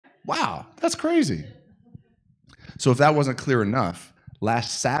Wow, that's crazy. So if that wasn't clear enough,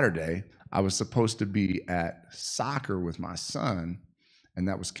 last Saturday, I was supposed to be at soccer with my son, and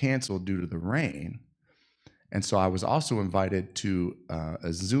that was canceled due to the rain. And so I was also invited to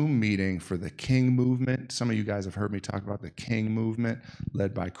a Zoom meeting for the King Movement. Some of you guys have heard me talk about the King Movement,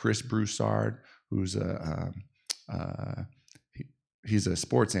 led by Chris Broussard, who's he's a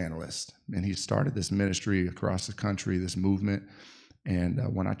sports analyst, and he started this ministry across the country, this movement. And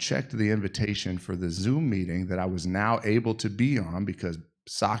when I checked the invitation for the Zoom meeting that I was now able to be on because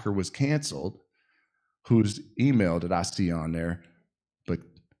soccer was canceled, whose email did I see on there? But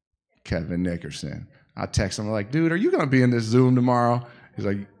Kevin Nickerson. I text him like, dude, are you going to be in this Zoom tomorrow? He's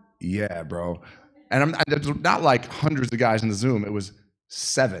like, yeah, bro. And it's not like hundreds of guys in the Zoom. It was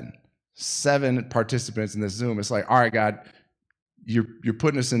seven participants in this Zoom. It's like, all right, God, you're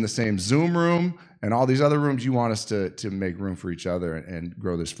putting us in the same Zoom room and all these other rooms. You want us to make room for each other and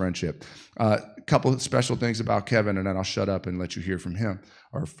grow this friendship. A couple of special things about Kevin, and then I'll shut up and let you hear from him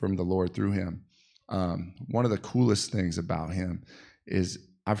or from the Lord through him. One of the coolest things about him is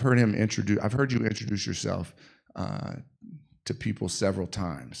I've heard you introduce yourself to people several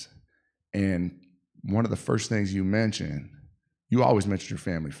times. And one of the first things you always mention your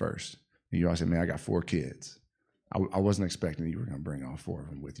family first. And you always say, man, I got 4 kids. I wasn't expecting you were going to bring all 4 of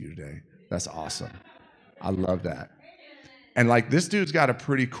them with you today. That's awesome. I love that. And like, this dude's got a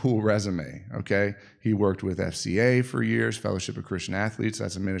pretty cool resume, okay? He worked with FCA for years, Fellowship of Christian Athletes.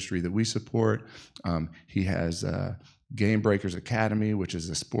 That's a ministry that we support. He has Game Breakers Academy, which is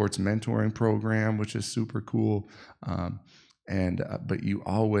a sports mentoring program, which is super cool. But you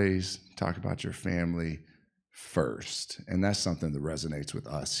always talk about your family first, and that's something that resonates with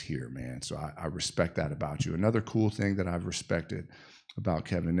us here, man. So I respect that about you. Another cool thing that I've respected about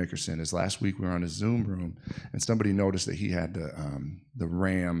Kevin Nickerson is last week we were on a Zoom room, and somebody noticed that he had the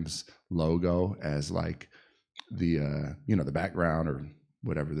Rams logo as like the the background or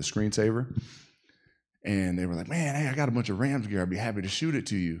whatever, the screensaver. And they were like, man, hey, I got a bunch of Rams gear. I'd be happy to shoot it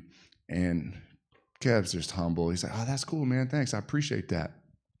to you. And Kev's just humble. He's like, oh, that's cool, man. Thanks. I appreciate that.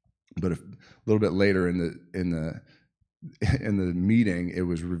 But a little bit later in the meeting, it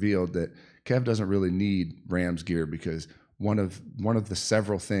was revealed that Kev doesn't really need Rams gear because one of the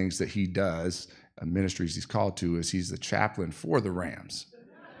several things that he does, ministries he's called to, is he's the chaplain for the Rams.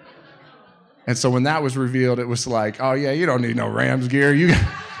 And so when that was revealed, it was like, oh yeah, you don't need no Rams gear. You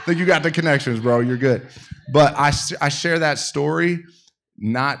got the connections, bro. You're good. But I share that story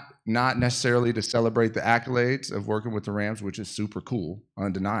not necessarily to celebrate the accolades of working with the Rams, which is super cool,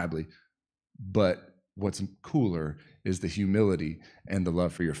 undeniably. But what's cooler is the humility and the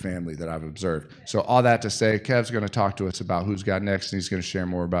love for your family that I've observed. So all that to say, Kev's going to talk to us about who's got next, and he's going to share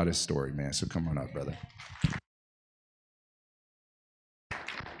more about his story, man. So come on up, brother.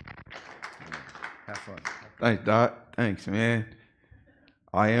 Have fun. Thanks, Doc. Thanks, man.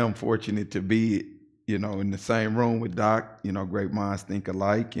 I am fortunate to be, in the same room with Doc. Great minds think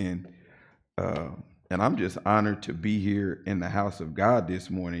alike, and I'm just honored to be here in the house of God this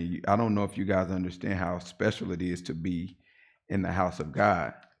morning. I don't know if you guys understand how special it is to be in the house of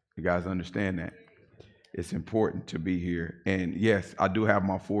God. You guys understand that? It's important to be here. And yes, I do have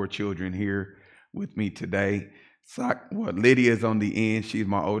my 4 children here with me today. Lydia's on the end. She's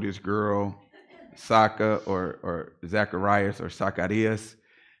my oldest girl. Saka or Zacharias or Zacharias.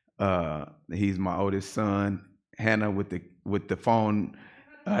 He's my oldest son. Hannah with the phone.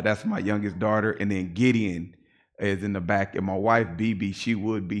 That's my youngest daughter. And then Gideon is in the back. And my wife, BB, she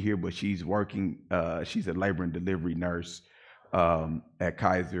would be here, but she's working. She's a labor and delivery nurse at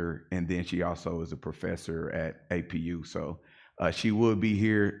Kaiser. And then she also is a professor at APU. So she would be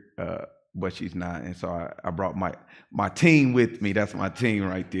here, but she's not. And so I brought my team with me. That's my team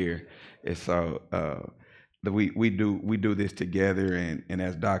right there. And so we do this together. And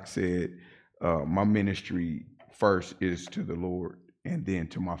as Doc said, my ministry first is to the Lord and then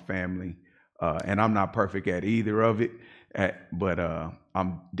to my family. And I'm not perfect at either of it, but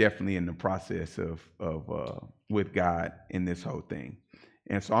I'm definitely in the process of with God in this whole thing.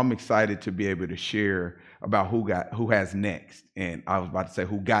 And so I'm excited to be able to share about who has next. And I was about to say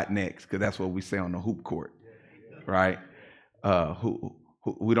who got next, because that's what we say on the hoop court, right? Who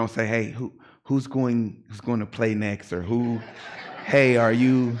we don't say, hey, who's going to play next, or hey,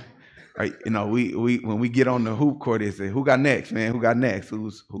 we when we get on the hoop court, they say, who got next, man? Who got next?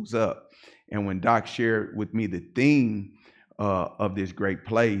 Who's up? And when Doc shared with me the theme of this great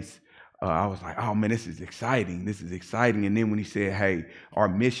place, I was like, oh man, this is exciting. This is exciting. And then when he said, hey, our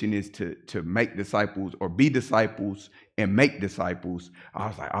mission is to make disciples or be disciples and make disciples, I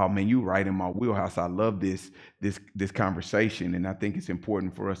was like, oh man, you right in my wheelhouse. I love this conversation. And I think it's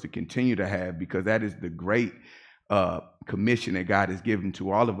important for us to continue to have, because that is the great commission that God has given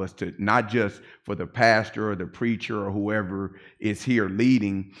to all of us, to not just for the pastor or the preacher or whoever is here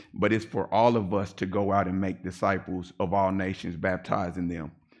leading, but it's for all of us to go out and make disciples of all nations, baptizing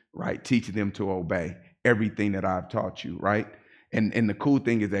them, right? Teaching them to obey everything that I've taught you, right? And the cool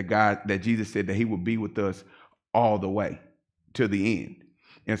thing is that Jesus said that he would be with us all the way to the end.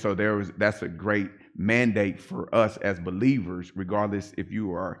 And so that's a great mandate for us as believers, regardless if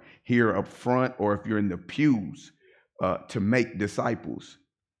you are here up front or if you're in the pews, to make disciples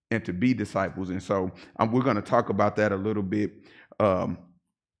and to be disciples. And so we're going to talk about that a little bit.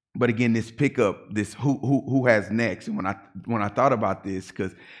 But again, this who has next. And when I thought about this,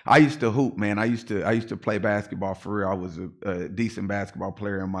 because I used to hoop, man, I used to play basketball for real. I was a decent basketball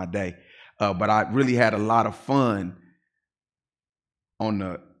player in my day, but I really had a lot of fun on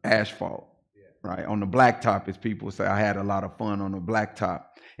the asphalt, right? On the blacktop, as people say. I had a lot of fun on the blacktop,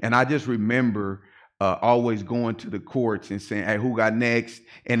 and I just remember always going to the courts and saying, hey, who got next?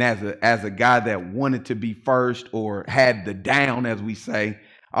 And as a guy that wanted to be first or had the down, as we say,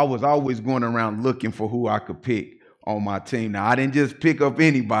 I was always going around looking for who I could pick on my team. Now, I didn't just pick up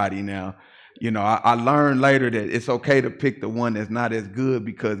anybody now. You know, I learned later that it's okay to pick the one that's not as good,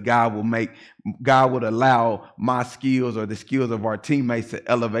 because God would allow my skills or the skills of our teammates to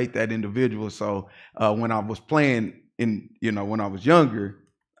elevate that individual. So when I was playing when I was younger,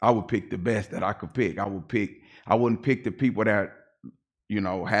 I would pick the best that I could pick. I wouldn't pick the people that,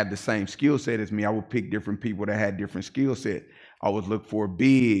 had the same skill set as me. I would pick different people that had different skill set. I would look for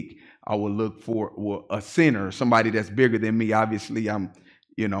big. I would look for a center, somebody that's bigger than me. Obviously,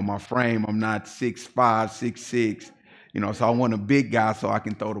 my frame, I'm not 6'5", 6'6", so I want a big guy so I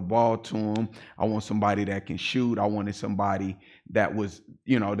can throw the ball to him. I want somebody that can shoot. I wanted somebody that was,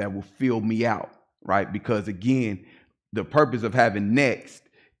 that will fill me out, right? Because again, the purpose of having next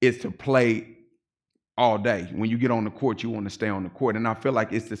is to play all day. When you get on the court, you want to stay on the court. And I feel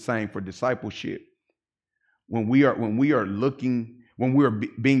like it's the same for discipleship. When we are being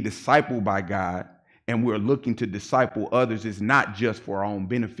discipled by God, and we're looking to disciple others, it's not just for our own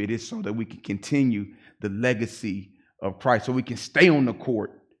benefit. It's so that we can continue the legacy of Christ, so we can stay on the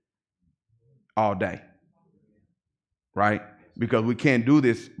court all day, right? Because we can't do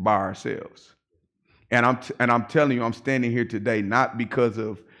this by ourselves. And I'm telling you, I'm standing here today not because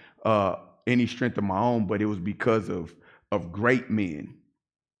of any strength of my own, but it was because of great men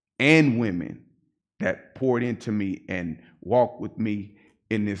and women that poured into me and walked with me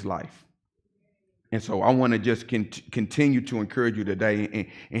in this life. And so I want to just continue to encourage you today.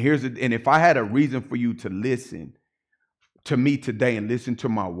 And if I had a reason for you to listen to me today and listen to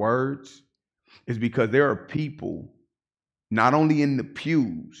my words, is because there are people, not only in the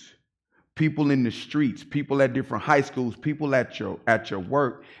pews, people in the streets, people at different high schools, people at your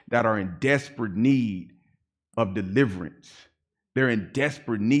work, that are in desperate need of deliverance. They're in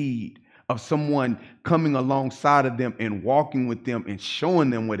desperate need of someone coming alongside of them and walking with them and showing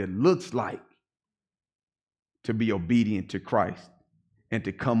them what it looks like to be obedient to Christ and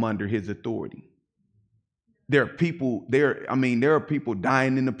to come under his authority. There are people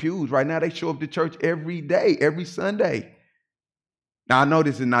dying in the pews right now. They show up to church every day, every Sunday. Now, I know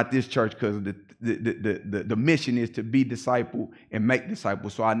this is not this church, because the mission is to be disciple and make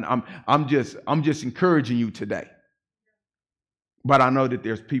disciples. So I'm just encouraging you today. But I know that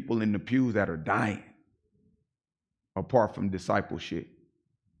there's people in the pews that are dying apart from discipleship.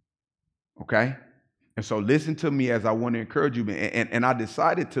 Okay? And so listen to me as I want to encourage you. And I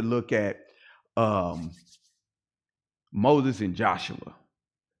decided to look at Moses and Joshua.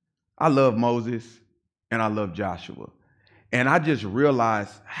 I love Moses and I love Joshua. And I just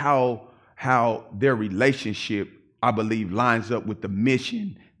realized how their relationship, I believe, lines up with the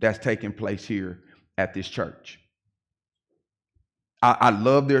mission that's taking place here at this church. I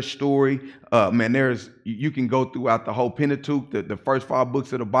love their story. Man, you can go throughout the whole Pentateuch, the first 5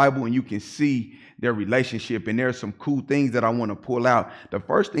 books of the Bible, and you can see their relationship. And there's some cool things that I want to pull out. The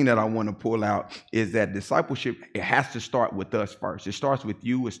first thing that I want to pull out is that discipleship, it has to start with us first. It starts with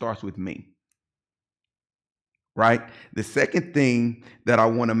you. It starts with me. Right. The second thing that I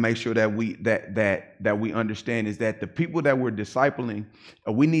want to make sure that we understand is that the people that we're discipling,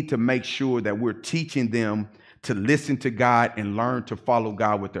 we need to make sure that we're teaching them to listen to God and learn to follow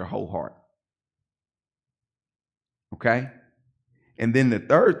God with their whole heart. Okay. And then the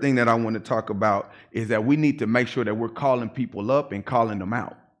third thing that I want to talk about is that we need to make sure that we're calling people up and calling them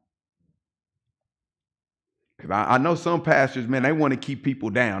out. Because I know some pastors, man, they want to keep people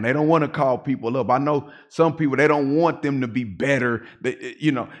down. They don't want to call people up. I know some people, they don't want them to be better.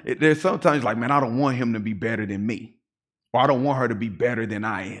 There's sometimes like, man, I don't want him to be better than me. Or I don't want her to be better than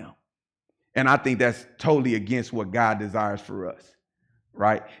I am. And I think that's totally against what God desires for us.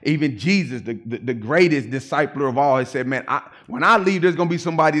 Right? Even Jesus, the greatest discipler of all, he said, man, when I leave, there's going to be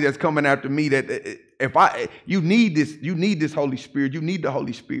somebody that's coming after me that you need this Holy Spirit. You need the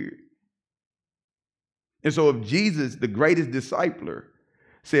Holy Spirit. And so if Jesus, the greatest discipler,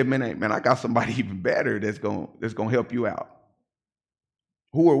 said, man, I got somebody even better that's going to help you out.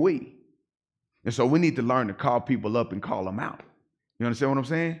 Who are we? And so we need to learn to call people up and call them out. You understand what I'm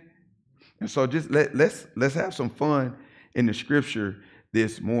saying? And so just let's have some fun in the scripture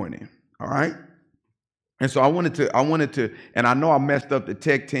this morning. All right. And so I wanted to, and I know I messed up the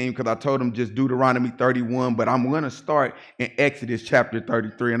tech team because I told them just Deuteronomy 31, but I'm going to start in Exodus chapter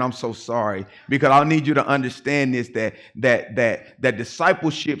 33. And I'm so sorry because I need you to understand this, that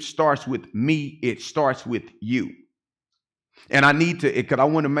discipleship starts with me. It starts with you. And I need to, because I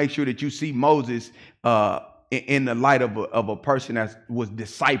want to make sure that you see Moses in the light of a person that was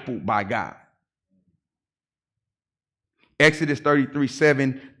discipled by God. Exodus 33,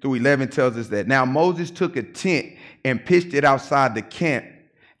 7 through 11 tells us that now Moses took a tent and pitched it outside the camp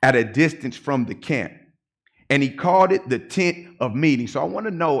at a distance from the camp. And he called it the tent of meeting. So I want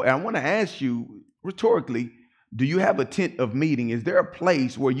to know, and I want to ask you rhetorically, do you have a tent of meeting? Is there a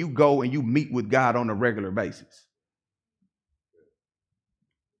place where you go and you meet with God on a regular basis?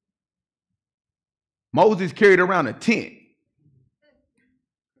 Moses carried around a tent,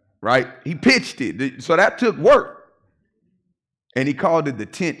 right? He pitched it. So that took work. And he called it the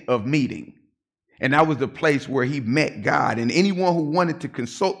tent of meeting. And that was the place where he met God. And anyone who wanted to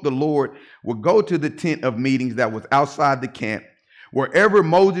consult the Lord would go to the tent of meetings that was outside the camp. Whenever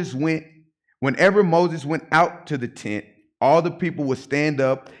Moses went out to the tent, all the people would stand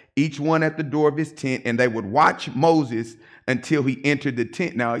up, each one at the door of his tent, and they would watch Moses until he entered the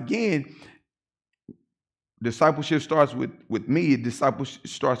tent. Now, again, discipleship starts with me. Discipleship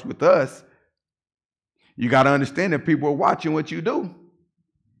starts with us. You got to understand that people are watching what you do.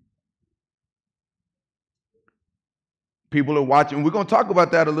 People are watching. We're going to talk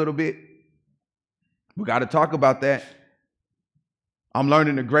about that a little bit. We got to talk about that. I'm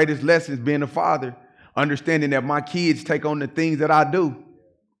learning the greatest lessons being a father, understanding that my kids take on the things that I do.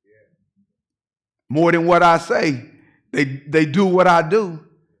 More than what I say, they do what I do.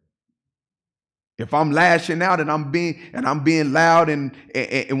 If I'm lashing out and I'm being loud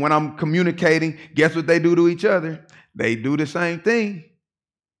and when I'm communicating, guess what they do to each other? They do the same thing.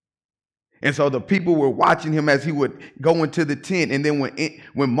 And so the people were watching him as he would go into the tent. And then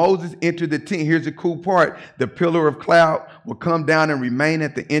when Moses entered the tent, here's the cool part. The pillar of cloud would come down and remain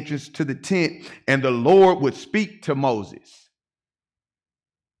at the entrance to the tent. And the Lord would speak to Moses.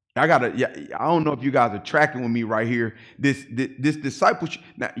 I don't know if you guys are tracking with me right here. This discipleship.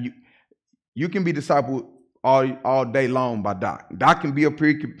 Now, you can be discipled all day long by Doc. Doc can be up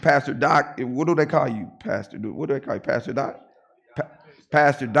here, Pastor Doc. What do they call you, Pastor? What do they call you, Pastor Doc?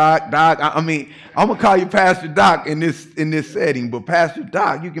 Pastor Doc. I'm gonna call you Pastor Doc in this setting, but Pastor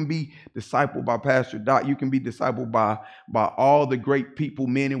Doc, you can be discipled by Pastor Doc. You can be discipled by all the great people,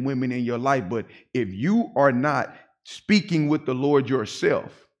 men and women in your life. But if you are not speaking with the Lord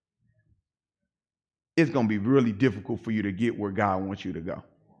yourself, it's gonna be really difficult for you to get where God wants you to go.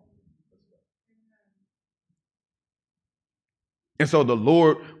 And so the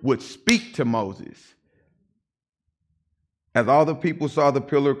Lord would speak to Moses. As all the people saw the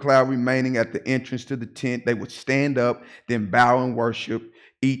pillar of cloud remaining at the entrance to the tent, they would stand up, then bow and worship,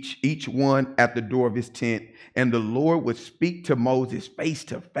 each one at the door of his tent. And the Lord would speak to Moses face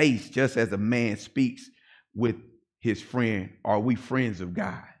to face, just as a man speaks with his friend. Are we friends of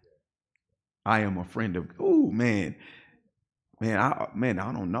God? I am a friend of God. Oh, man. I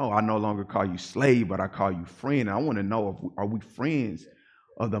don't know. I no longer call you slave, but I call you friend. I want to know, are we friends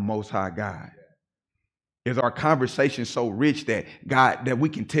of the Most High God? Is our conversation so rich that we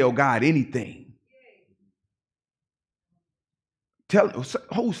can tell God anything?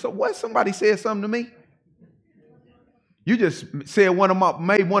 What? Somebody said something to me? You just said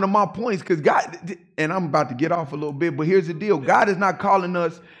made one of my points, because God, and I'm about to get off a little bit, but here's the deal. God is not calling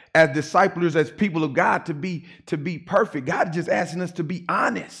us as disciplers, as people of God, to be perfect. God is just asking us to be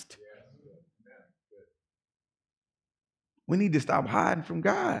honest. We need to stop hiding from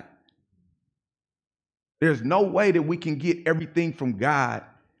God. There's no way that we can get everything from God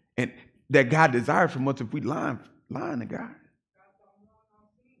and that God desires from us if we lying to God.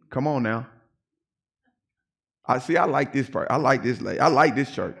 Come on now. I like this part. I like this lady. I like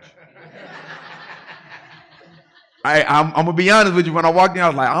this church. I'm going to be honest with you. When I walked in, I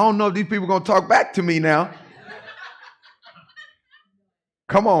was like, I don't know if these people are going to talk back to me now.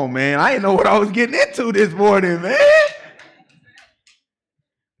 Come on, man. I didn't know what I was getting into this morning, man.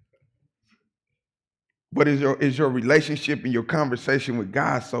 But is your relationship and your conversation with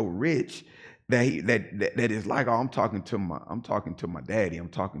God so rich that that is like, oh, I'm talking to my daddy, I'm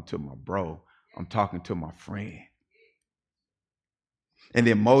talking to my bro, I'm talking to my friend. And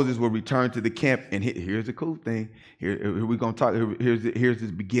then Moses will return to the camp, and here's the cool thing. Here we're gonna talk. Here's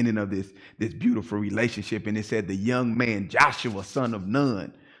this beginning of this beautiful relationship. And it said the young man Joshua, son of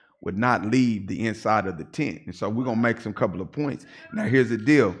Nun, would not leave the inside of the tent. And so we're gonna make some couple of points. Now here's the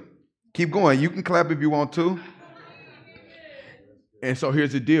deal. Keep going. You can clap if you want to. And so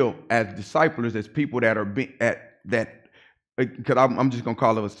here's the deal. As disciplers, as people that are because I'm just gonna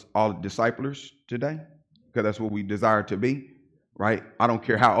call us all disciplers today, because that's what we desire to be. Right? I don't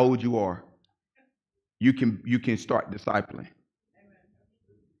care how old you are. You can start discipling.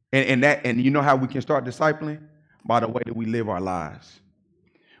 And you know how we can start discipling? By the way that we live our lives.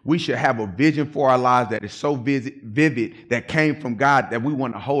 We should have a vision for our lives that is so vivid that came from God that we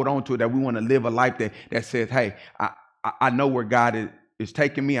want to hold on to, that we want to live a life that says, hey, I know where God is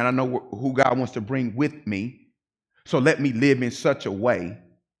taking me, and I know who God wants to bring with me. So let me live in such a way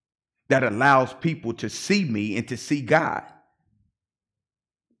that allows people to see me and to see God.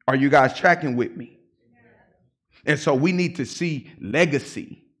 Are you guys tracking with me? And so we need to see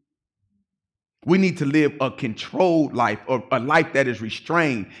legacy. We need to live a controlled life, or a life that is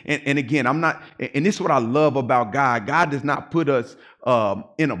restrained. And again, and this is what I love about God. God does not put us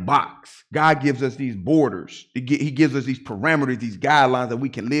in a box. God gives us these borders. He gives us these parameters, these guidelines that we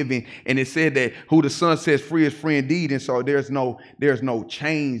can live in. And it said that who the Son sets free is free indeed. And so there's no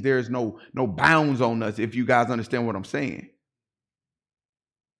change. There's no bounds on us, if you guys understand what I'm saying.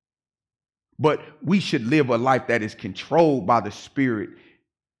 But we should live a life that is controlled by the Spirit,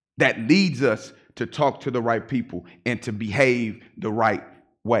 that leads us to talk to the right people and to behave the right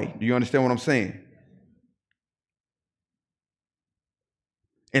way. Do you understand what I'm saying?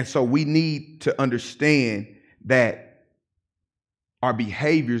 And so we need to understand that our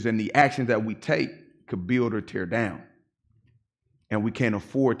behaviors and the actions that we take could build or tear down. And we can't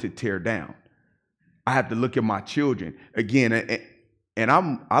afford to tear down. I have to look at my children again.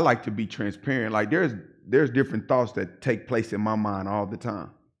 And I like to be transparent. Like there's different thoughts that take place in my mind all the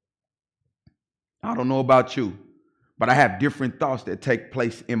time. I don't know about you, but I have different thoughts that take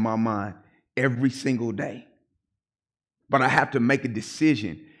place in my mind every single day. But I have to make a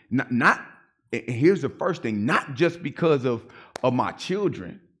decision. And here's the first thing, not just because of my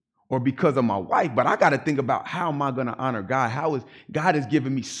children or because of my wife, but I got to think about, how am I going to honor God? God has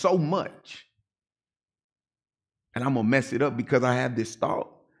given me so much. And I'm going to mess it up because I have this thought.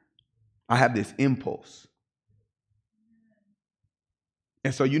 I have this impulse.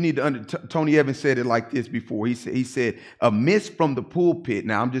 And so you need to Tony Evans said it like this before. He said, a mist from the pulpit.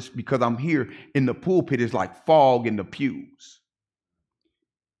 Now, because I'm here in the pulpit, is like fog in the pews.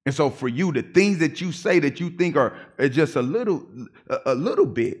 And so for you, the things that you say that you think are just a little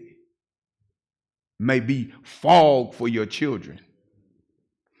bit may be fog for your children.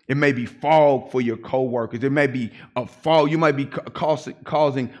 It may be fog for your coworkers. It may be a fog. You might be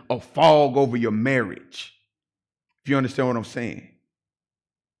causing a fog over your marriage. If you understand what I'm saying.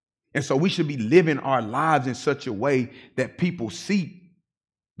 And so we should be living our lives in such a way that people see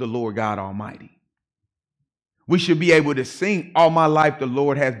the Lord God Almighty. We should be able to sing, all my life the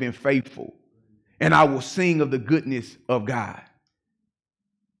Lord has been faithful, and I will sing of the goodness of God.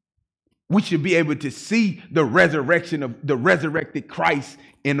 We should be able to see the resurrection of the resurrected Christ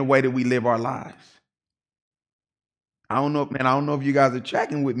in the way that we live our lives. I don't know if you guys are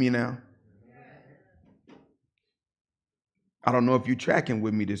tracking with me now. I don't know if you're tracking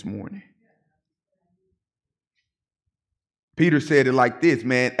with me this morning. Peter said it like this,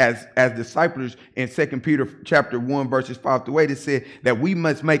 man, as disciples in 2 Peter chapter 1, verses 5-8, it said that we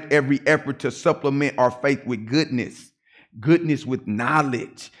must make every effort to supplement our faith with goodness with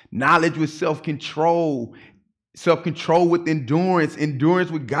knowledge, knowledge with self-control, self-control with endurance,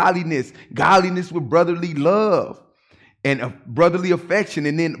 endurance with godliness, godliness with brotherly love, and brotherly affection,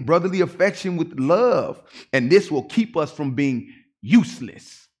 and then brotherly affection with love. And this will keep us from being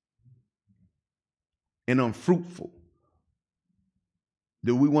useless and unfruitful.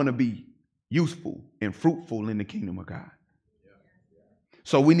 Do we want to be useful and fruitful in the kingdom of God?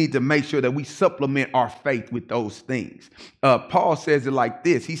 So we need to make sure that we supplement our faith with those things. Paul says it like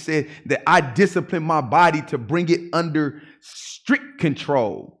this. He said that I discipline my body to bring it under strict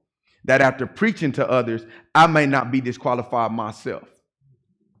control, that after preaching to others, I may not be disqualified myself.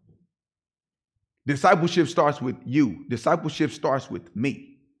 Discipleship starts with you. Discipleship starts with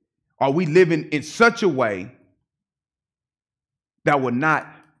me. Are we living in such a way that will not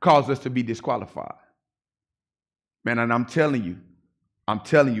cause us to be disqualified? Man, and I'm telling you,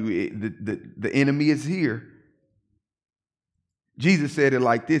 the enemy is here. Jesus said it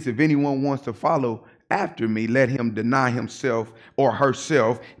like this: if anyone wants to follow after me, let him deny himself or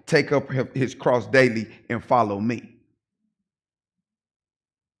herself, take up his cross daily and follow me.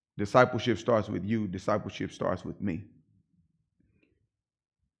 Discipleship starts with you. Discipleship starts with me.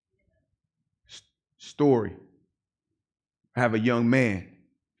 Story. I have a young man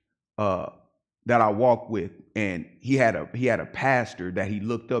that I walk with, and he had a pastor that he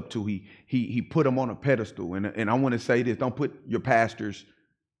looked up to. He put him on a pedestal, and I want to say this: don't put your pastors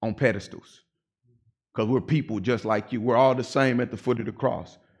on pedestals, because we're people just like you. We're all the same at the foot of the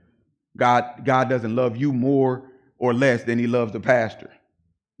cross. God doesn't love you more or less than he loves the pastor.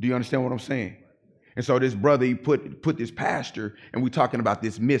 Do you understand what I'm saying? And so this brother, he put this pastor, and we're talking about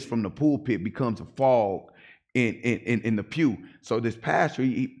this mist from the pulpit becomes a fog in the pew. So this pastor,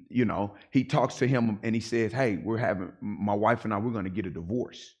 he talks to him and he says, hey, my wife and we're going to get a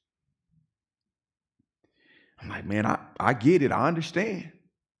divorce. I'm like, man, I get it. I understand.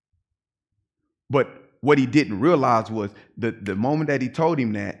 But what he didn't realize was the moment that he told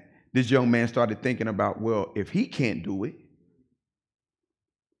him that, this young man started thinking about, well, if he can't do it,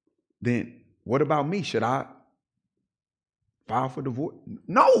 then what about me? Should I file for divorce?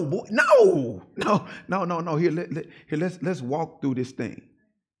 No, boy, no. Here, let's walk through this thing.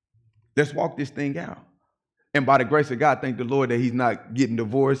 Let's walk this thing out. And by the grace of God, thank the Lord that he's not getting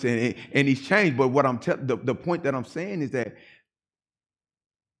divorced and he's changed. But what the point that I'm saying is that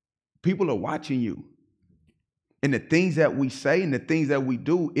people are watching you. And the things that we say and the things that we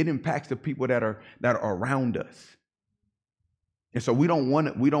do, it impacts the people that are around us. And so we don't want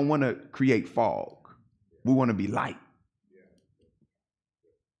to create fog. We want to be light.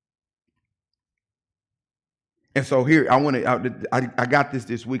 And so here I got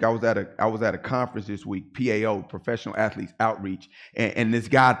this week. I was at a conference this week, PAO, Professional Athletes Outreach, and this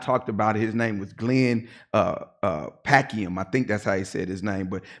guy talked about it. His name was Glenn Packiam. I think that's how he said his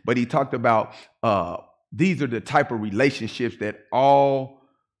name. But he talked about these are the type of relationships that all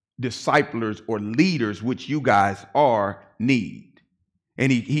disciplers or leaders, which you guys are, need.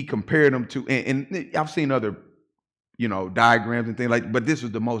 And he compared them to, and I've seen other, diagrams and things like, but this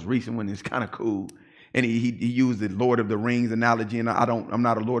was the most recent one. It's kind of cool. And he used the Lord of the Rings analogy, and I'm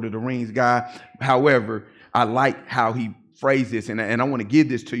not a Lord of the Rings guy. However, I like how he phrased this, and I want to give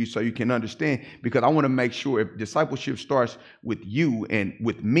this to you so you can understand, because I want to make sure if discipleship starts with you and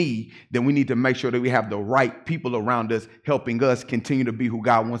with me, then we need to make sure that we have the right people around us helping us continue to be who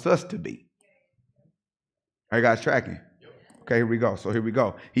God wants us to be. Are you guys tracking? Okay, here we go. So here we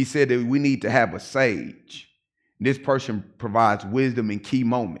go. He said that we need to have a sage. This person provides wisdom in key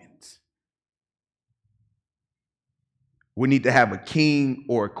moments. We need to have a king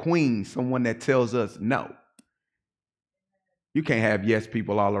or a queen, someone that tells us no. You can't have yes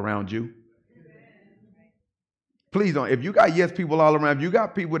people all around you. Please don't. If you got yes people all around, if you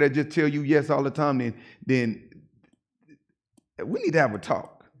got people that just tell you yes all the time, then we need to have a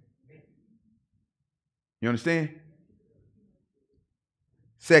talk. You understand?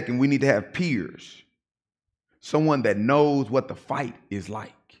 Second, we need to have peers. Someone that knows what the fight is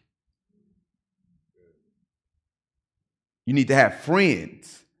like. You need to have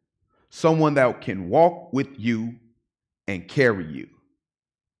friends. Someone that can walk with you and carry you.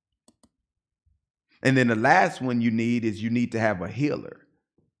 And then the last one you need to have a healer.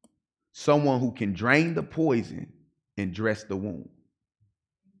 Someone who can drain the poison and dress the wound.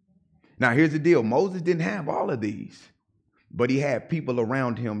 Now, here's the deal. Moses didn't have all of these, but he had people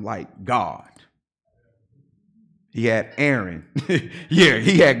around him like God. He had Aaron. Yeah,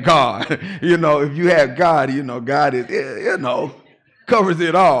 he had God. If you have God, God is, covers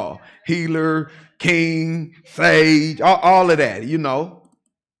it all. Healer, king, sage, all of that,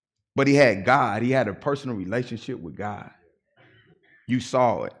 But he had God. He had a personal relationship with God. You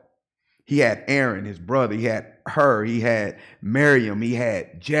saw it. He had Aaron, his brother. He had Hur. He had Miriam. He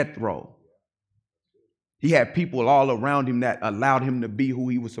had Jethro. He had people all around him that allowed him to be who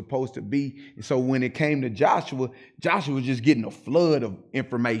he was supposed to be. And so when it came to Joshua, Joshua was just getting a flood of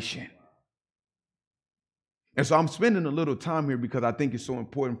information. And so I'm spending a little time here because I think it's so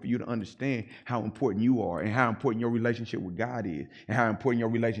important for you to understand how important you are and how important your relationship with God is and how important your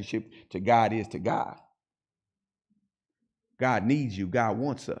relationship to God is to God. God needs you. God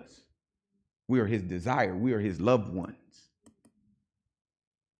wants us. We are his desire. We are his loved ones.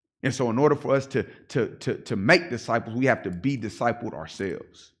 And so in order for us to make disciples, we have to be discipled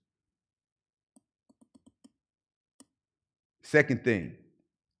ourselves. Second thing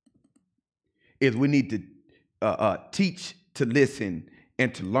is we need to teach to listen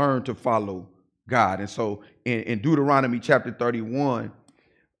and to learn to follow God. And so in Deuteronomy chapter 31,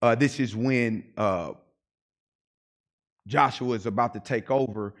 this is when Joshua is about to take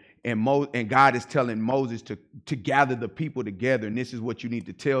over, and God is telling Moses to gather the people together, and this is what you need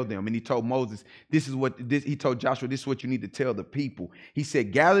to tell them. And he told Moses, he told Joshua, this is what you need to tell the people. He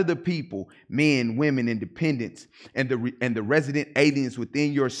said, gather the people, men, women, and dependents, and the resident aliens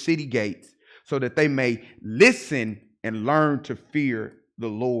within your city gates, so that they may listen and learn to fear the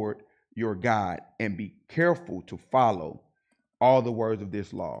Lord your God, and be careful to follow all the words of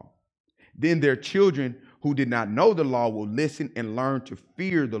this law. Then their children who did not know the law will listen and learn to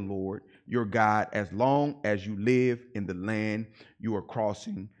fear the Lord your God as long as you live in the land you are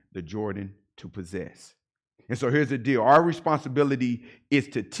crossing the Jordan to possess. And so here's the deal. Our responsibility is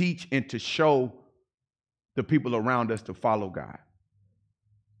to teach and to show the people around us to follow God.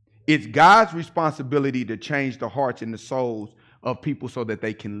 It's God's responsibility to change the hearts and the souls of people so that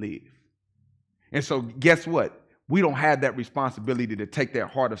they can live. And so guess what? We don't have that responsibility to take that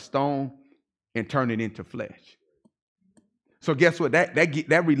heart of stone and turn it into flesh. So guess what?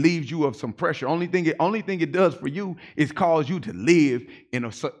 That relieves you of some pressure. Only thing it does for you is cause you to live in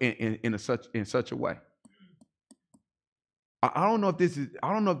such a way. I don't know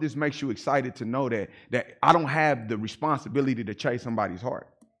if this makes you excited to know that I don't have the responsibility to chase somebody's heart.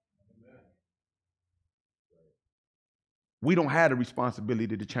 We don't have the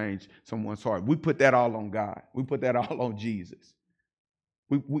responsibility to change someone's heart. We put that all on God. We put that all on Jesus.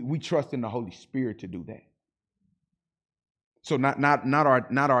 We trust in the Holy Spirit to do that. So not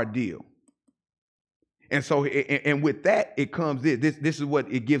our deal. And so and with that it comes this is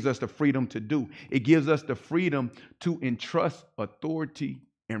what it gives us the freedom to do. It gives us the freedom to entrust authority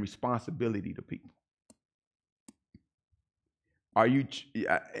and responsibility to people.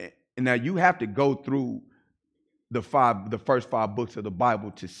 Now you have to go through the first 5 books of the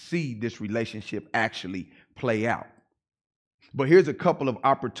Bible to see this relationship actually play out. But here's a couple of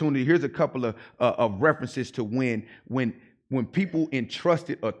opportunities. Here's a couple of references to when people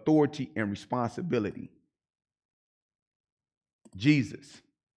entrusted authority and responsibility. Jesus,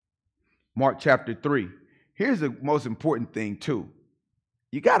 Mark chapter 3. Here's the most important thing too.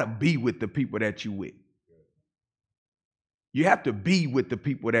 You got to be with the people that you with. You have to be with the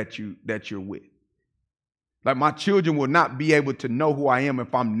people that you're with. Like my children will not be able to know who I am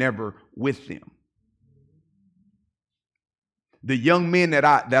if I'm never with them. The young men that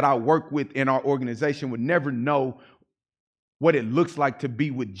I work with in our organization would never know what it looks like to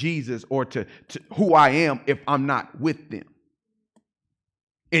be with Jesus or to who I am if I'm not with them.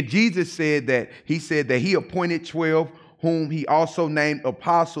 And Jesus said that he appointed 12 whom he also named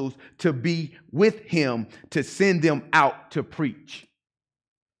apostles to be with him to send them out to preach.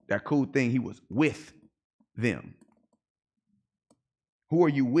 That cool thing, he was with them. Who are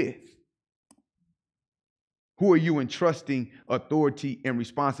you with? Who are you entrusting authority and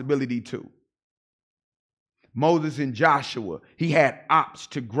responsibility to? Moses and Joshua, he had ops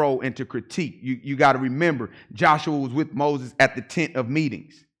to grow and to critique. You got to remember, Joshua was with Moses at the tent of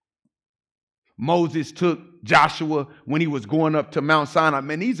meetings. Moses took Joshua when he was going up to Mount Sinai.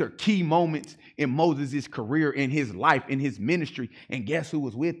 Man, these are key moments in Moses' career, in his life, in his ministry. And guess who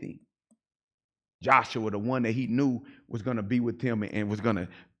was with him? Joshua, the one that he knew was going to be with him and was going to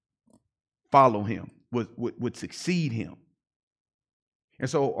follow him, would succeed him. And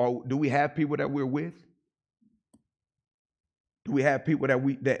so do we have people that we're with? Do we have people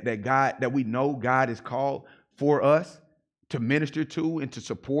that we know God has called for us to minister to and to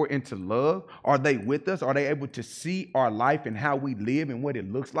support and to love? Are they with us? Are they able to see our life and how we live and what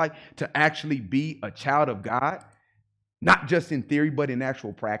it looks like to actually be a child of God? Not just in theory, but in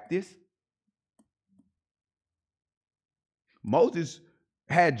actual practice. Moses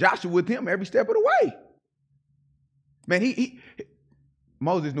had Joshua with him every step of the way. Man,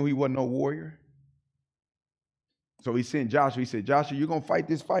 Moses knew he wasn't no warrior. So he sent Joshua. He said, Joshua, you're going to fight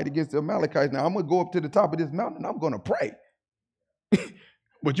this fight against the Amalekites. Now, I'm going to go up to the top of this mountain and I'm going to pray.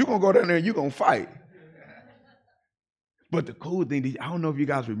 But you're going to go down there and you're going to fight. But the cool thing, I don't know if you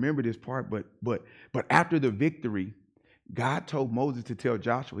guys remember this part, but after the victory, God told Moses to tell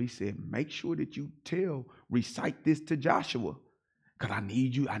Joshua, he said, make sure that you recite this to Joshua. Because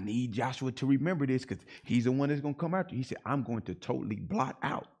I need Joshua to remember this because he's the one that's going to come after you. He said, I'm going to totally blot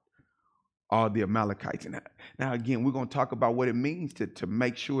out all the Amalekites. And now, again, we're going to talk about what it means to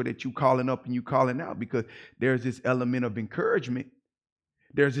make sure that you calling up and you calling out, because there's this element of encouragement.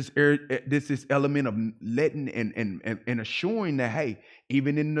 There's this element of letting and assuring that, hey,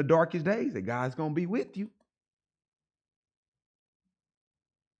 even in the darkest days, that God's going to be with you.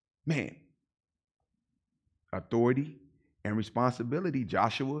 Man, authority and responsibility.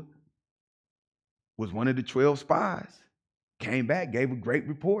 Joshua was one of the 12 spies. Came back, gave a great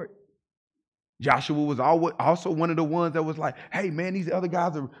report. Joshua was also one of the ones that was like, hey, man, these other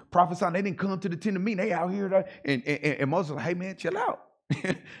guys are prophesying. They didn't come to the tent of meeting. They out here. And Moses was like, hey, man, chill out.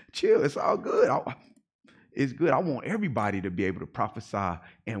 Chill. It's all good. It's good. I want everybody to be able to prophesy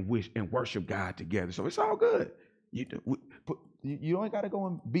and wish and worship God together. So it's all good. You don't got to go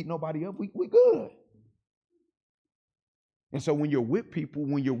and beat nobody up. We good. And so when you're with people,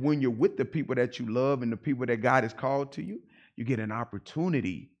 when you're with the people that you love and the people that God has called to you, you get an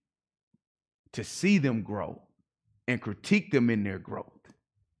opportunity to see them grow and critique them in their growth.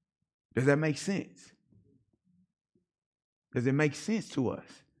 Does that make sense? Does it make sense to us?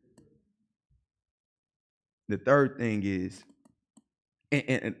 The third thing is,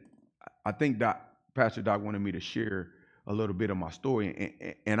 and I think Pastor Doc wanted me to share a little bit of my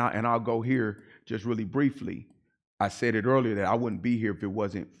story, and I'll go here just really briefly. I said it earlier that I wouldn't be here if it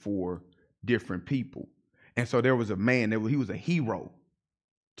wasn't for different people. And so there was a man, he was a hero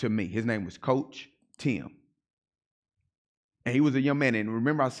to me. His name was Coach Tim. And he was a young man. And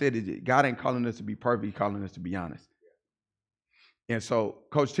remember I said God ain't calling us to be perfect, he's calling us to be honest. And so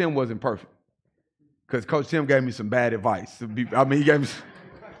Coach Tim wasn't perfect. Because Coach Tim gave me some bad advice. I mean, he gave me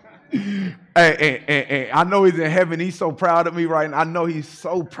and I know he's in heaven. He's so proud of me right now. I know he's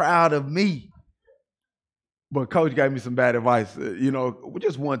so proud of me. But Coach gave me some bad advice,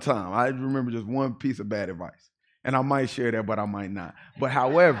 just one time. I remember just one piece of bad advice. And I might share that, but I might not. But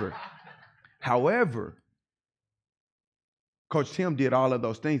however, Coach Tim did all of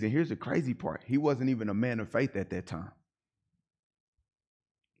those things. And here's the crazy part. He wasn't even a man of faith at that time.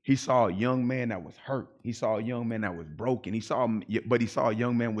 He saw a young man that was hurt. He saw a young man that was broken. He saw a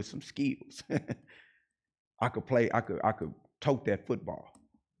young man with some skills. I could tote that football.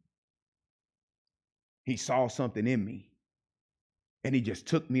 He saw something in me, and he just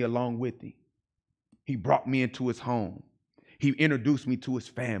took me along with him. He brought me into his home. He introduced me to his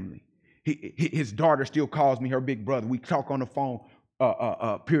family. His daughter still calls me her big brother. We talk on the phone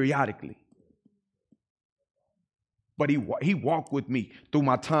periodically. But he walked with me through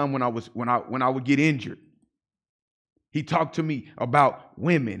my time when I would get injured. He talked to me about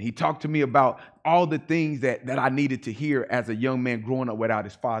women. He talked to me about all the things that I needed to hear as a young man growing up without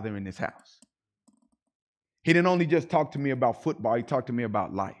his father in his house. He didn't only just talk to me about football, he talked to me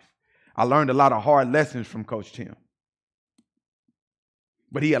about life. I learned a lot of hard lessons from Coach Tim.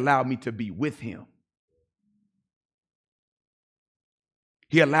 But he allowed me to be with him.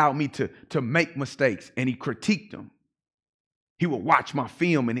 He allowed me to make mistakes, and he critiqued them. He would watch my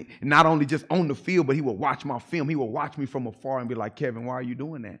film, and not only just on the field, but he would watch my film. He would watch me from afar and be like, Kevin, why are you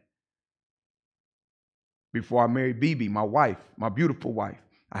doing that? Before I married BB, my wife, my beautiful wife,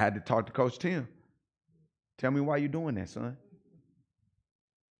 I had to talk to Coach Tim. Tell me why you're doing that, son.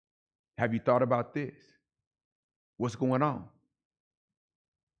 Have you thought about this? What's going on?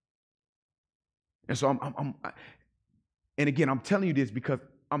 And so and again, I'm telling you this because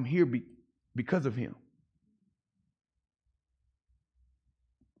I'm here because of him.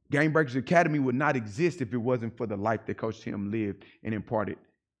 Game Breakers Academy would not exist if it wasn't for the life that Coach Tim lived and imparted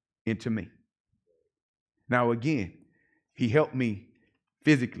into me. Now, again, he helped me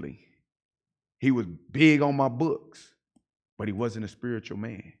physically. He was big on my books, but he wasn't a spiritual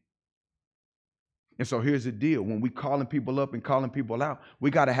man. And so here's the deal. When we calling people up and calling people out, we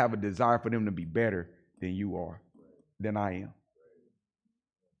got to have a desire for them to be better than you are, than I am.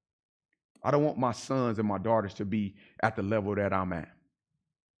 I don't want my sons and my daughters to be at the level that I'm at.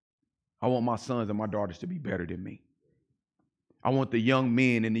 I want my sons and my daughters to be better than me. I want the young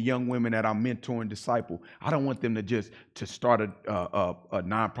men and the young women that I mentor and disciple. I don't want them to start a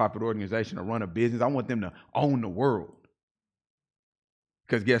nonprofit organization or run a business. I want them to own the world.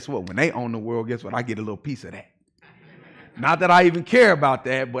 Because guess what? When they own the world, guess what? I get a little piece of that. Not that I even care about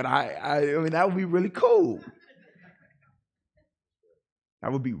that, but I mean, that would be really cool.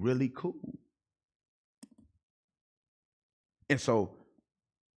 That would be really cool. And so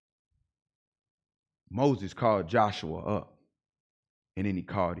Moses called Joshua up, and then he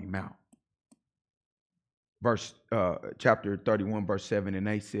called him out. Chapter 31, verse 7 and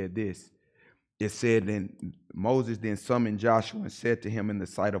 8 said this. It said, then Moses then summoned Joshua and said to him in the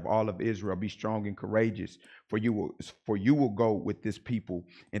sight of all of Israel, be strong and courageous, for you will go with this people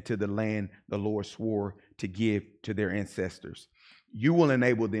into the land the Lord swore to give to their ancestors. You will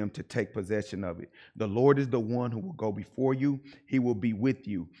enable them to take possession of it. The Lord is the one who will go before you. He will be with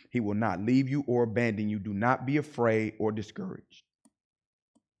you. He will not leave you or abandon you. Do not be afraid or discouraged.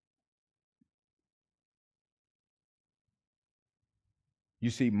 You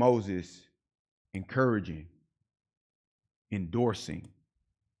see Moses encouraging, endorsing,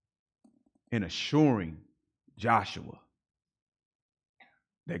 and assuring Joshua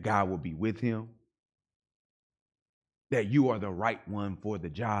that God will be with him, that you are the right one for the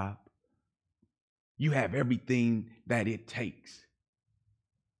job. You have everything that it takes.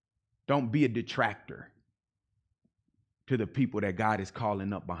 Don't be a detractor to the people that God is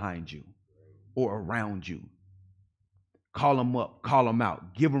calling up behind you or around you. Call them up, call them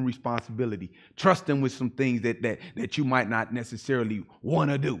out, give them responsibility. Trust them with some things that you might not necessarily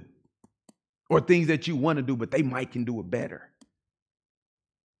want to do, or things that you want to do, but they might can do it better.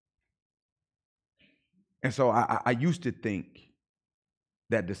 And so I used to think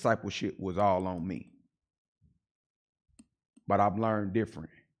that discipleship was all on me, but I've learned different.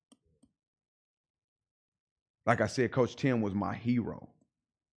 Like I said, Coach Tim was my hero.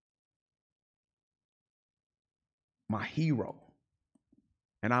 My hero.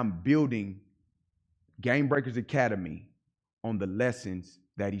 And I'm building Game Breakers Academy on the lessons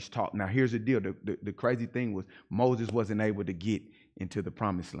that he's taught. Now, here's the deal. The crazy thing was Moses wasn't able to get into the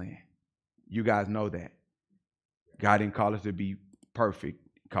promised land. You guys know that. God didn't call us to be perfect.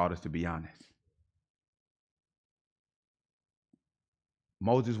 He called us to be honest.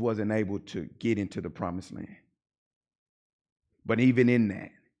 Moses wasn't able to get into the promised land. But even in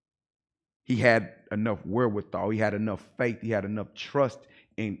that, he had enough wherewithal. He had enough faith. He had enough trust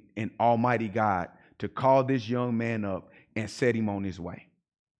in Almighty God to call this young man up and set him on his way.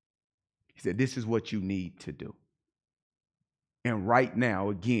 He said, this is what you need to do. And right now,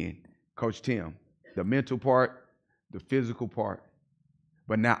 again, Coach Tim, the mental part, the physical part,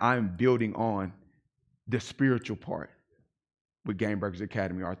 but now I'm building on the spiritual part with Game Breakers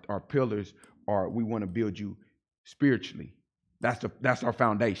Academy. Our pillars are, we want to build you spiritually. That's our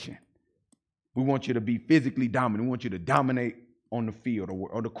foundation. We want you to be physically dominant. We want you to dominate on the field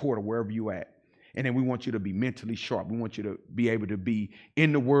or the court or wherever you at. And then we want you to be mentally sharp. We want you to be able to be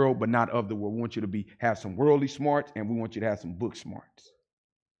in the world, but not of the world. We want you to have some worldly smarts, and we want you to have some book smarts.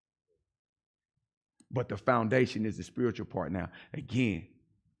 But the foundation is the spiritual part. Now, again,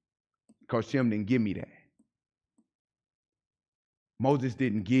 Coach Tim didn't give me that. Moses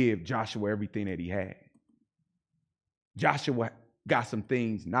didn't give Joshua everything that he had. Joshua got some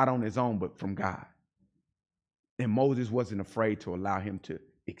things not on his own, but from God. And Moses wasn't afraid to allow him to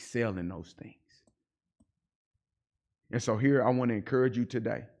excel in those things. And so here I want to encourage you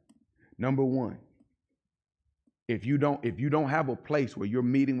today. Number one, if you don't have a place where you're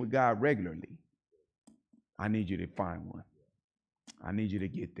meeting with God regularly, I need you to find one. I need you to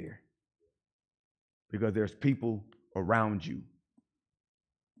get there. Because there's people around you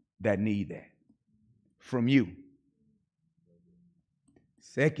that need that from you.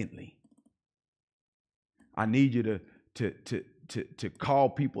 Secondly, I need you to call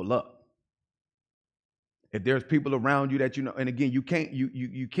people up. If there's people around you that you know, and again, you can't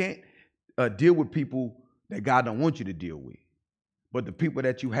deal with people that God don't want you to deal with. But the people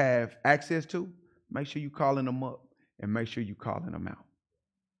that you have access to, make sure you're calling them up and make sure you're calling them out.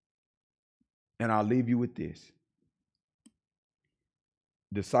 And I'll leave you with this.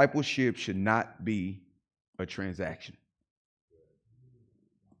 Discipleship should not be a transaction.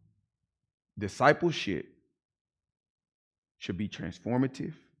 Discipleship should be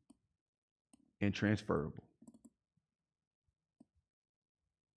transformative and transferable.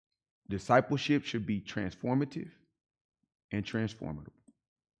 Discipleship should be transformative and transformable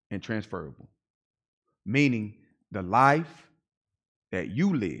and transferable. Meaning the life that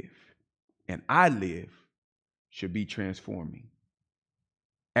you live and I live should be transforming.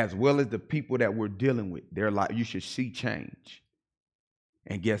 As well as the people that we're dealing with, their life, you should see change.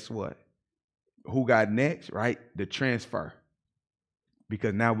 And guess what? Who got next, right? The transfer.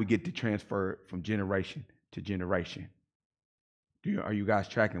 Because now we get to transfer from generation to generation. Are you guys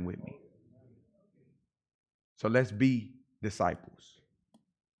tracking with me? So let's be disciples.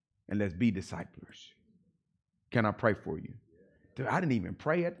 And let's be disciplers. Can I pray for you? Dude, I didn't even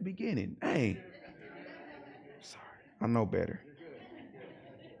pray at the beginning. Dang. Sorry, I know better.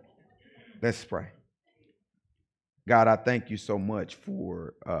 Let's pray. God, I thank you so much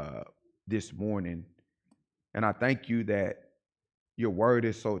for this morning. And I thank you that your word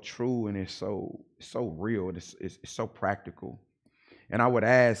is so true and it's so real. It's so practical. And I would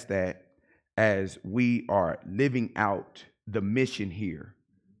ask that as we are living out the mission here,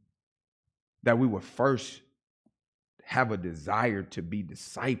 that we would first have a desire to be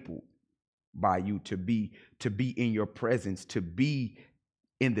discipled by you, to be in your presence, to be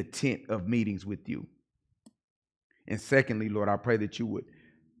in the tent of meetings with you. And secondly, Lord, I pray that you would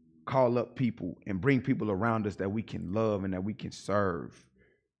call up people and bring people around us that we can love and that we can serve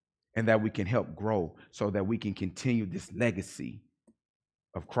and that we can help grow so that we can continue this legacy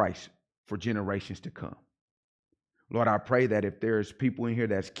of Christ for generations to come. Lord, I pray that if there's people in here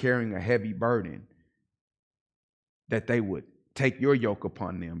that's carrying a heavy burden, that they would take your yoke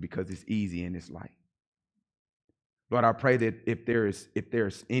upon them because it's easy and it's light. Lord, I pray that if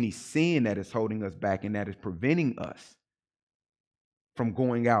there's any sin that is holding us back and that is preventing us from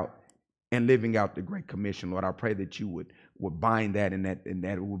going out and living out the Great Commission, Lord, I pray that you would bind that and that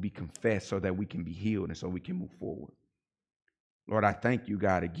it will be confessed so that we can be healed and so we can move forward. Lord, I thank you,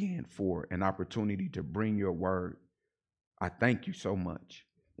 God, again for an opportunity to bring your word. I thank you so much.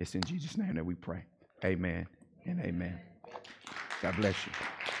 It's in Jesus' name that we pray. Amen and amen. God bless you.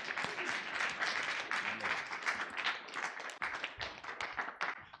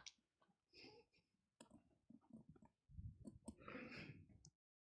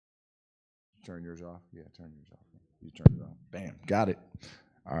 Turn yours off. Yeah, turn yours off. You turn it off. Bam, got it.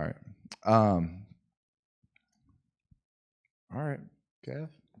 All right. All right, Kev.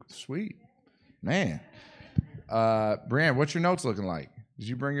 Sweet, man. Brian, what's your notes looking like? Did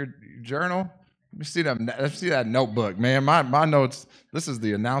you bring your journal? Let me see that. Let's see that notebook, man. My notes. This is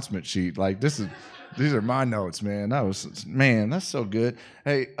the announcement sheet. Like these are my notes, man. That's so good.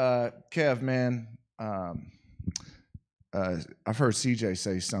 Hey, Kev, man. I've heard CJ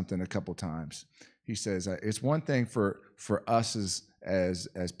say something a couple times. He says it's one thing for us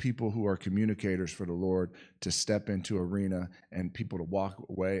as people who are communicators for the Lord to step into arena and people to walk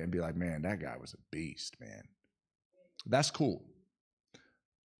away and be like, man, that guy was a beast, man. That's cool.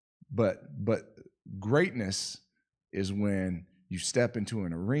 But greatness is when you step into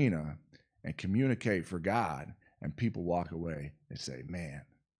an arena and communicate for God and people walk away and say, man,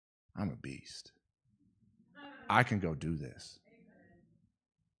 I'm a beast. I can go do this.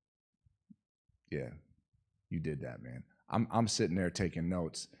 Yeah, you did that, man. I'm sitting there taking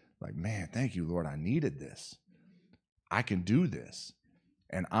notes like, man, thank you, Lord. I needed this. I can do this.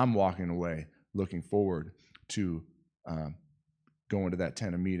 And I'm walking away looking forward to going to that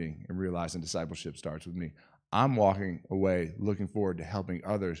tent of meeting and realizing discipleship starts with me. I'm walking away looking forward to helping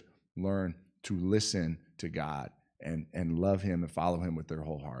others learn to listen to God and love him and follow him with their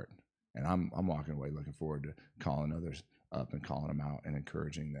whole heart. And I'm walking away looking forward to calling others up and calling them out and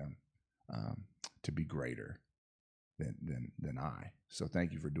encouraging them to be greater than I. So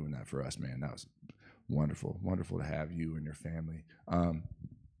thank you for doing that for us, man. That was wonderful to have you and your family. I'm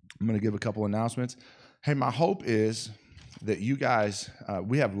going to give a couple announcements. Hey, my hope is that you guys,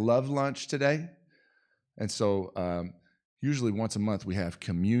 we have love lunch today. And so usually once a month we have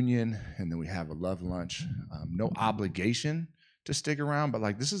communion and then we have a love lunch. No obligation to stick around, but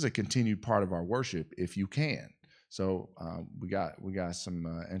like this is a continued part of our worship if you can. So we got some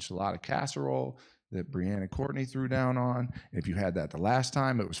enchilada casserole that Brianne and Courtney threw down on. If you had that the last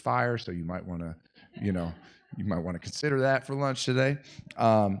time, it was fire. So you might want to, consider that for lunch today.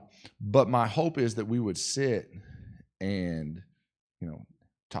 But my hope is that we would sit and,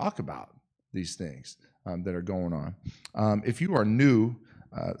 talk about these things that are going on. If you are new,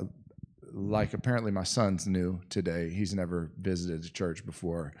 like apparently my son's new today. He's never visited a church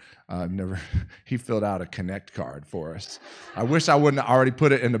before. He filled out a Connect card for us. I wish I wouldn't have already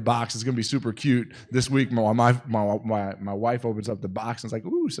put it in the box. It's gonna be super cute this week. My wife opens up the box and it's like,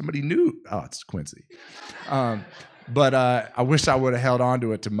 ooh, somebody new. Oh, it's Quincy. But I wish I would have held on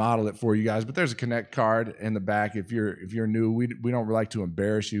to it to model it for you guys. But there's a Connect card in the back. If you're new, we don't like to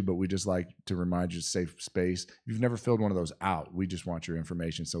embarrass you, but we just like to remind you of safe space. If you've never filled one of those out, we just want your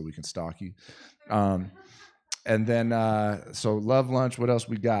information so we can stalk you. And then so love lunch. What else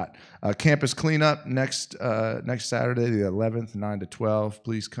we got? Campus cleanup next Saturday, the 11th, 9 to 12.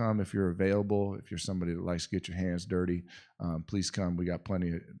 Please come if you're available. If you're somebody that likes to get your hands dirty, please come. We got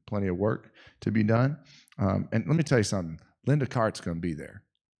plenty of work to be done. And let me tell you something. Linda Cart's going to be there.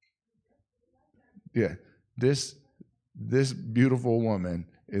 Yeah, this beautiful woman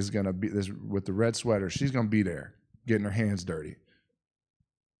is going to be this with the red sweater. She's going to be there getting her hands dirty.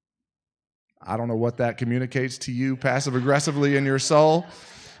 I don't know what that communicates to you passive aggressively in your soul,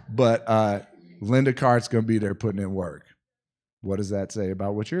 but Linda Cart's going to be there putting in work. What does that say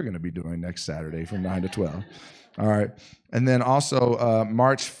about what you're going to be doing next Saturday from 9 to 12? All right. And then also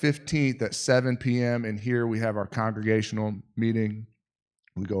March 15th at 7 p.m. in here we have our congregational meeting.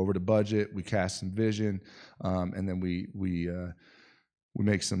 We go over the budget, we cast some vision, and then we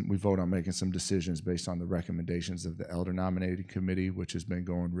vote on making some decisions based on the recommendations of the elder nominating committee, which has been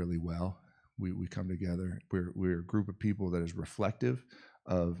going really well. We come together. We're a group of people that is reflective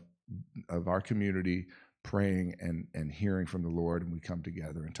of our community, praying and hearing from the Lord, and we come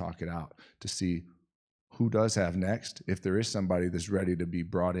together and talk it out to see who does have next, if there is somebody that's ready to be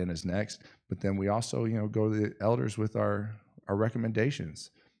brought in as next. But then we also, go to the elders with our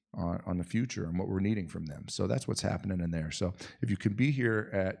recommendations on the future and what we're needing from them. So that's what's happening in there. So if you can be here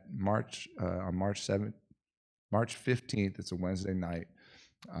at on March 15th, it's a Wednesday night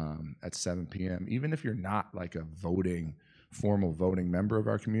at 7 p.m. Even if you're not like a formal voting member of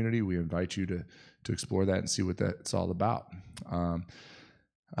our community, we invite you to explore that and see what that's all about.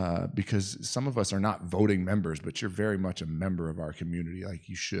 Because some of us are not voting members, but you're very much a member of our community. Like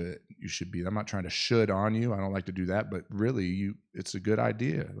you should be. I'm not trying to should on you. I don't like to do that, but really it's a good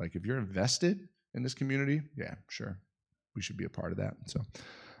idea. Like if you're invested in this community, yeah, sure. We should be a part of that. So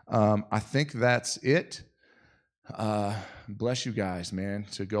I think that's it. Bless you guys, man,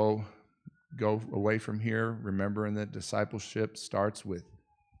 to go away from here, remembering that discipleship starts with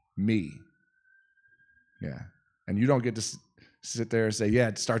me. Yeah. And you don't get to sit there and say, yeah,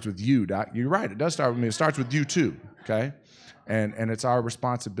 it starts with you, Doc. You're right. It does start with me. It starts with you too. Okay. And it's our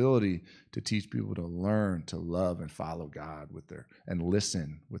responsibility to teach people to learn to love and follow God and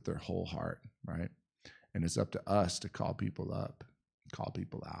listen with their whole heart. Right. And it's up to us to call people up, call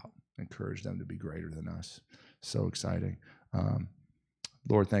people out, encourage them to be greater than us. So exciting.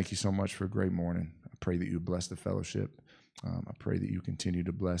 Lord, thank you so much for a great morning. I pray that you bless the fellowship. I pray that you continue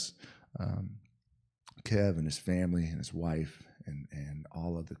to bless Kev and his family and his wife and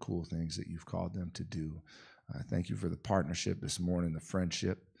all of the cool things that you've called them to do. Thank you for the partnership this morning, the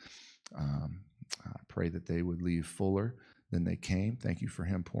friendship. I pray that they would leave fuller than they came. Thank you for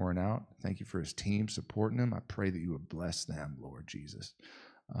him pouring out. Thank you for his team supporting him. I pray that you would bless them, Lord Jesus.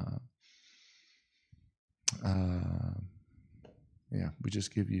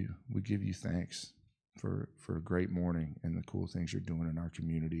 We give you thanks for a great morning and the cool things you're doing in our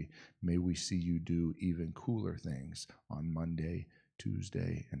community. May we see you do even cooler things on Monday,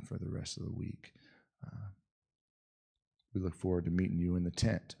 Tuesday, and for the rest of the week. We look forward to meeting you in the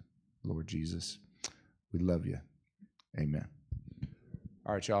tent, Lord Jesus. We love you. Amen.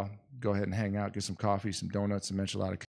 All right, y'all. Go ahead and hang out, get some coffee, some donuts, some enchilada.